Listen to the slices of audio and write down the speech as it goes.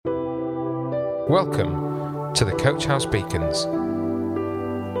Welcome to the Coach House Beacons.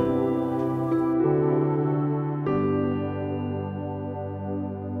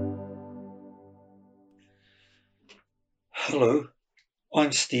 Hello,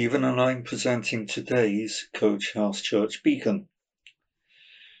 I'm Stephen and I'm presenting today's Coach House Church Beacon.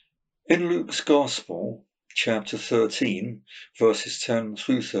 In Luke's Gospel, chapter 13, verses 10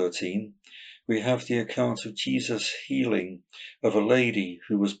 through 13, we have the account of Jesus' healing of a lady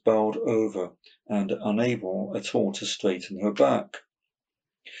who was bowed over and unable at all to straighten her back.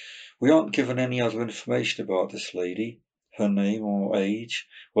 We aren't given any other information about this lady, her name or age,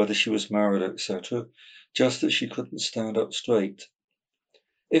 whether she was married, etc., just that she couldn't stand up straight.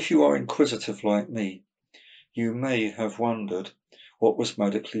 If you are inquisitive like me, you may have wondered what was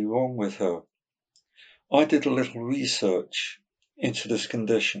medically wrong with her. I did a little research into this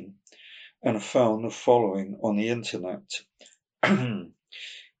condition and found the following on the internet.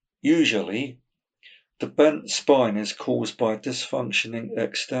 Usually, the bent spine is caused by dysfunctioning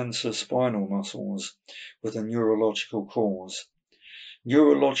extensor spinal muscles with a neurological cause.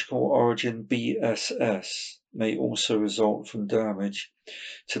 Neurological origin BSS may also result from damage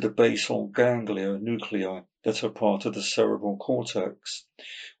to the basal ganglia nuclei that are part of the cerebral cortex,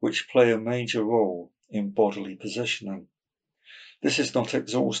 which play a major role in bodily positioning. This is not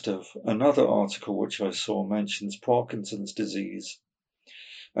exhaustive. Another article which I saw mentions Parkinson's disease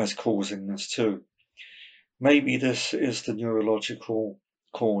as causing this too. Maybe this is the neurological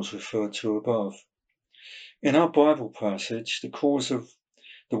cause referred to above. In our Bible passage, the cause of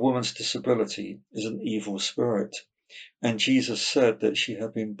the woman's disability is an evil spirit, and Jesus said that she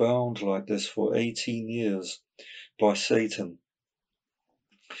had been bound like this for 18 years by Satan.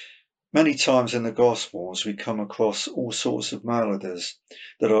 Many times in the Gospels, we come across all sorts of maladies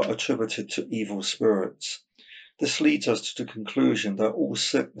that are attributed to evil spirits. This leads us to the conclusion that all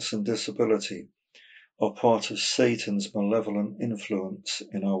sickness and disability are part of Satan's malevolent influence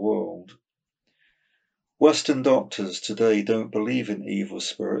in our world. Western doctors today don't believe in evil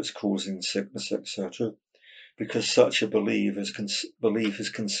spirits causing sickness, etc., because such a belief is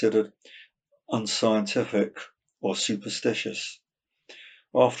considered unscientific or superstitious.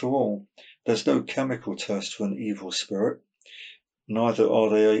 After all, there's no chemical test for an evil spirit, neither are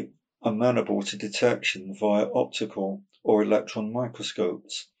they amenable to detection via optical or electron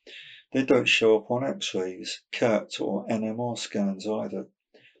microscopes. They don't show up on X-rays, CAT or NMR scans either.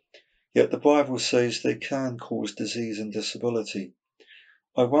 Yet the Bible says they can cause disease and disability.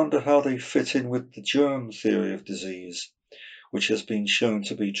 I wonder how they fit in with the germ theory of disease, which has been shown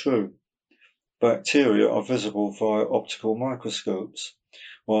to be true. Bacteria are visible via optical microscopes,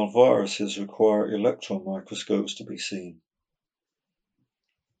 while viruses require electron microscopes to be seen.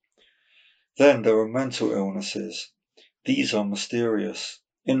 Then there are mental illnesses. These are mysterious.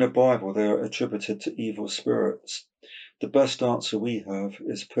 In the Bible, they are attributed to evil spirits. The best answer we have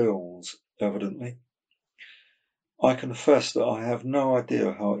is pills, evidently. I confess that I have no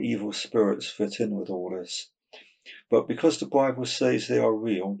idea how evil spirits fit in with all this. But because the Bible says they are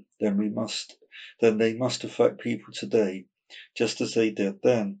real, then they must affect people today, just as they did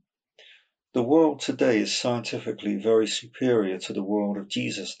then. The world today is scientifically very superior to the world of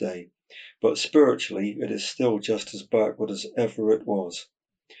Jesus' day, but spiritually it is still just as backward as ever it was.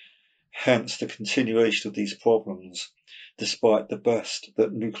 Hence the continuation of these problems, despite the best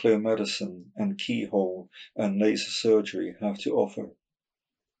that nuclear medicine and keyhole and laser surgery have to offer.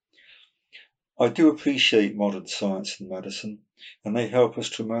 I do appreciate modern science and medicine, and they help us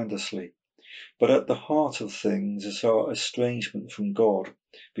tremendously. But at the heart of things is our estrangement from God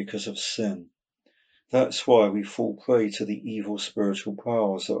because of sin. That's why we fall prey to the evil spiritual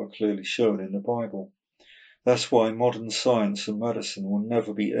powers that are clearly shown in the Bible. That's why modern science and medicine will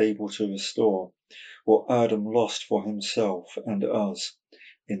never be able to restore what Adam lost for himself and us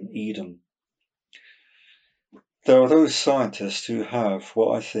in Eden. There are those scientists who have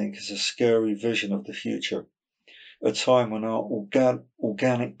what I think is a scary vision of the future, a time when our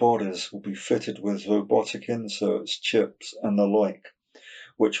organic bodies will be fitted with robotic inserts, chips, and the like,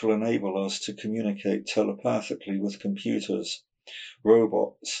 which will enable us to communicate telepathically with computers,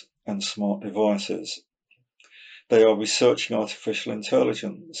 robots, and smart devices. They are researching artificial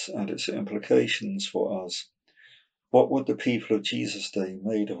intelligence and its implications for us. What would the people of Jesus' day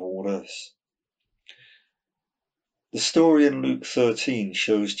made of all this? The story in Luke 13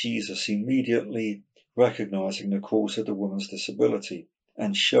 shows Jesus immediately recognizing the cause of the woman's disability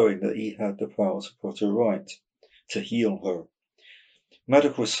and showing that he had the power to put her right, to heal her.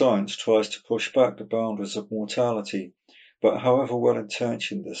 Medical science tries to push back the boundaries of mortality, but however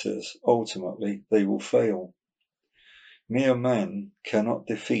well-intentioned this is, ultimately they will fail. Mere man cannot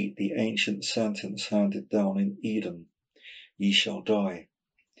defeat the ancient sentence handed down in Eden, ye shall die.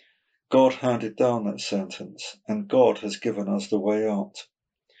 God handed down that sentence, and God has given us the way out.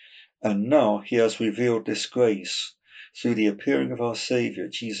 And now he has revealed this grace through the appearing of our Saviour,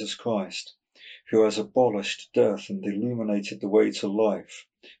 Jesus Christ, who has abolished death and illuminated the way to life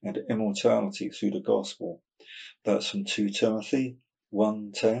and immortality through the gospel. That's from 2 Timothy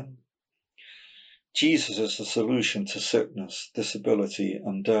 1:10. Jesus is the solution to sickness, disability,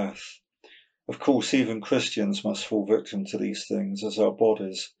 and death. Of course, even Christians must fall victim to these things, as our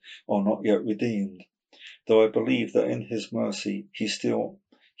bodies are not yet redeemed, though I believe that in his mercy he still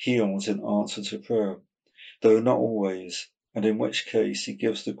heals in answer to prayer, though not always, and in which case he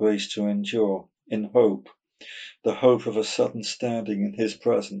gives the grace to endure, in hope, the hope of a sudden standing in his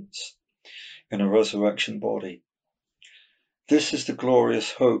presence, in a resurrection body. This is the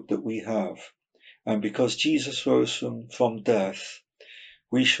glorious hope that we have, and because Jesus rose from death,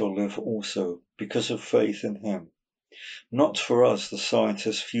 we shall live also, because of faith in him. Not for us, the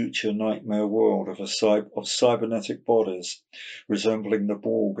scientist's future nightmare world of cybernetic bodies resembling the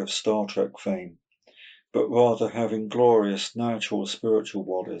Borg of Star Trek fame, but rather having glorious natural spiritual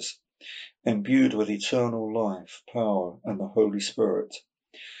bodies, imbued with eternal life, power, and the Holy Spirit.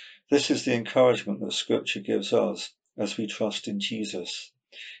 This is the encouragement that Scripture gives us as we trust in Jesus,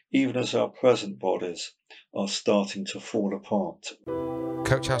 even as our present bodies are starting to fall apart.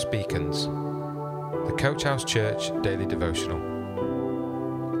 Coach House Beacons, the Coach House Church Daily Devotional.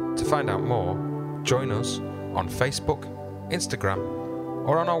 To find out more, join us on Facebook, Instagram,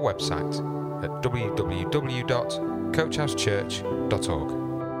 or on our website at www.coachhousechurch.org.